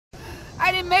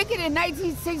I didn't make it in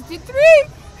 1963,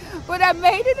 but I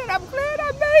made it, and I'm glad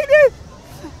I made it.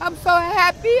 I'm so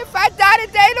happy. If I die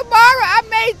today, tomorrow, I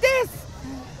made this.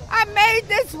 I made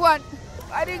this one.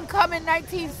 I didn't come in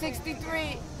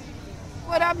 1963,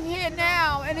 but I'm here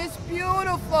now, and it's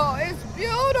beautiful. It's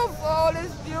beautiful.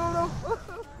 It's beautiful.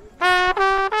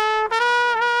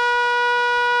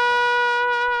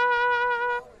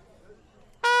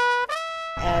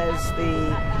 As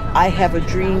the I Have a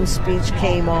Dream speech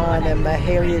came on and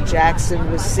Mahalia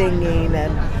Jackson was singing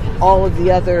and all of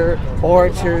the other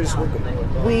orators,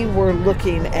 we were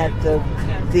looking at the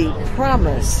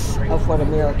promise of what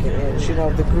America is. You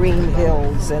know, the green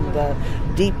hills and the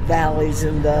deep valleys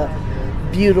and the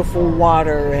beautiful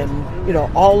water and, you know,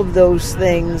 all of those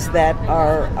things that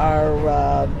are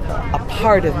a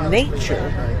part of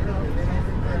nature,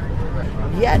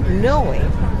 yet knowing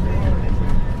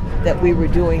that we were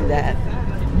doing that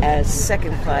as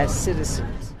second-class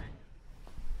citizens.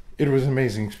 It was an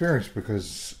amazing experience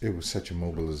because it was such a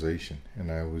mobilization,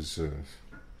 and I was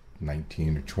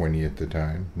 19 or 20 at the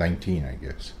time, 19 I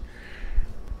guess.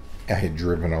 I had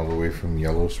driven all the way from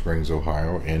Yellow Springs,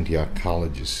 Ohio, Antioch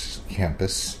College's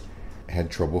campus. I had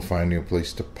trouble finding a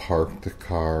place to park the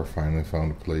car, finally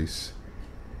found a place,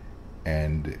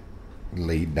 and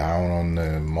laid down on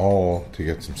the mall to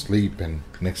get some sleep, and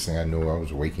next thing I knew I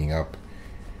was waking up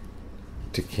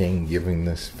to King giving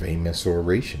this famous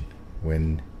oration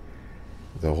when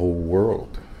the whole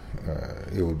world,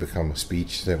 it would become a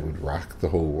speech that would rock the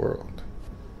whole world.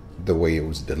 The way it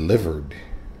was delivered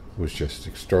was just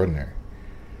extraordinary,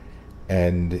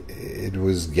 and it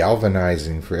was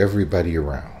galvanizing for everybody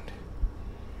around.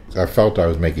 I felt I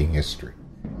was making history.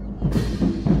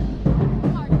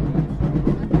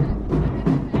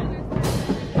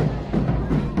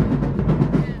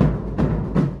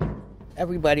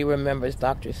 Everybody remembers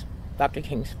Dr.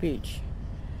 King's speech,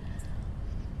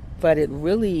 but it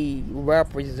really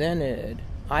represented,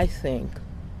 I think,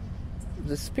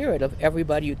 the spirit of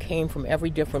everybody who came from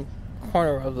every different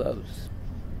corner of those,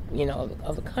 you know,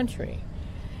 of the country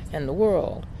and the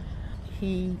world.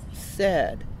 He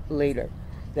said later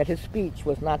that his speech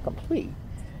was not complete,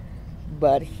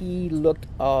 but he looked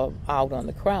out on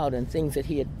the crowd, and things that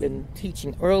he had been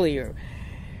teaching earlier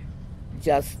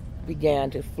just began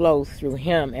to flow through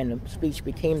him, and the speech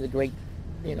became the great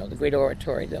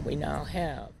oratory that we now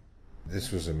have.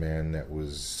 This was a man that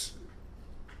was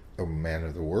a man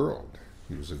of the world.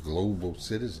 He was a global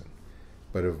citizen,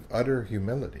 but of utter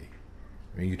humility.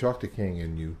 I mean, you talk to King,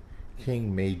 and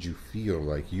King made you feel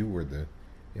like you were the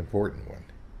important one,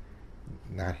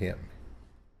 not him.